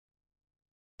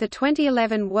The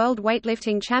 2011 World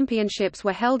Weightlifting Championships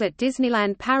were held at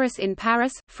Disneyland Paris in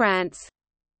Paris, France.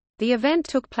 The event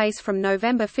took place from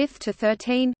November 5 to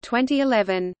 13,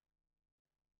 2011.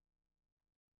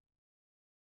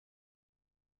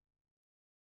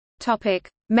 Topic: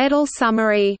 Medal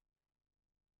summary.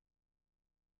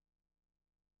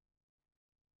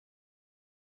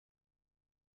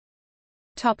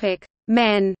 Topic: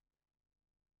 Men.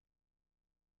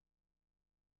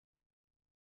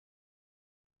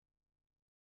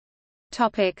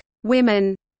 Topic: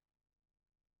 Women.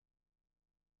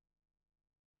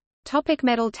 Topic: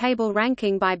 medal table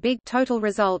ranking by big total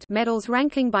result, medals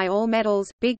ranking by all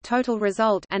medals, big total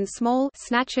result, and small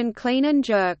snatch and clean and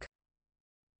jerk.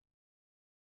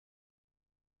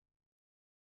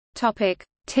 Topic: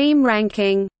 team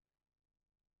ranking.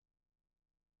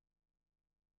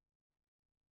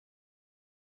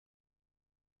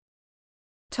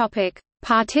 Topic: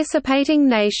 participating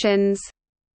nations.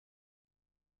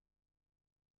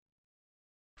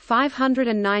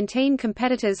 519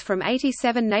 competitors from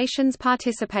 87 nations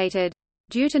participated.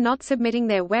 Due to not submitting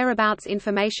their whereabouts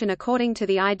information according to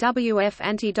the IWF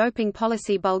anti-doping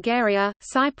policy, Bulgaria,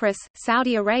 Cyprus,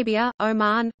 Saudi Arabia,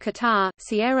 Oman, Qatar,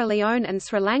 Sierra Leone and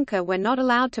Sri Lanka were not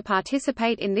allowed to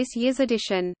participate in this year's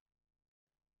edition.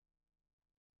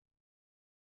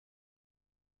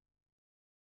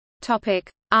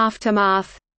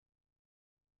 Aftermath.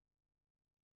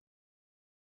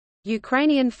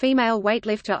 Ukrainian female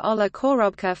weightlifter Ola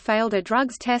Korobka failed a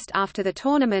drugs test after the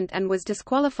tournament and was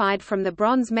disqualified from the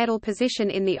bronze medal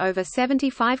position in the over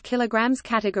 75 kg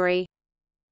category.